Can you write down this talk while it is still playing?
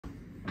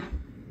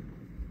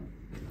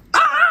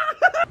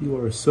You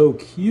are so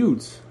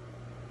cute.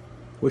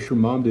 Wish your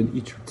mom didn't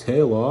eat your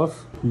tail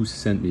off. Who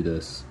sent me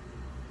this?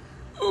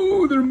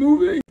 Oh, they're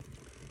moving.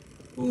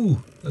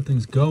 Ooh, that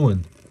thing's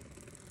going.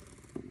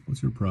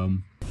 What's your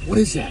problem? What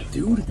is that,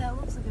 dude? That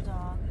looks like a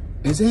dog.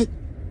 Is it?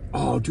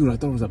 Oh, dude, I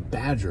thought it was a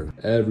badger.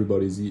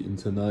 Everybody's eating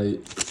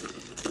tonight.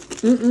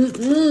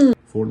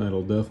 Fortnite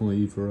will definitely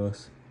eat for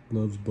us.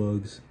 Loves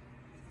bugs.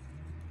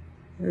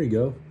 There you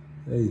go.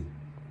 Hey.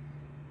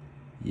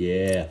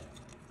 Yeah.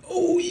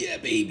 Oh, yeah,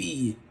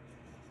 baby.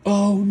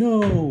 Oh,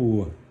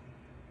 no.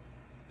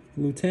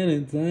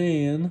 Lieutenant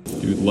Dan.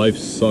 Dude, life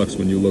sucks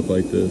when you look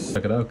like this.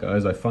 Check it out,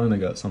 guys. I finally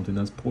got something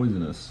that's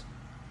poisonous.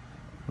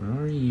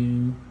 Where are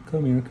you?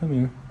 Come here, come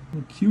here.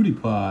 Oh, cutie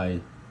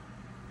pie.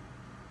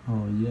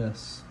 Oh,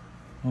 yes.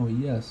 Oh,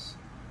 yes.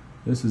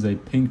 This is a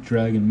pink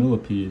dragon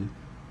millipede,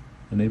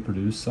 and they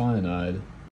produce cyanide.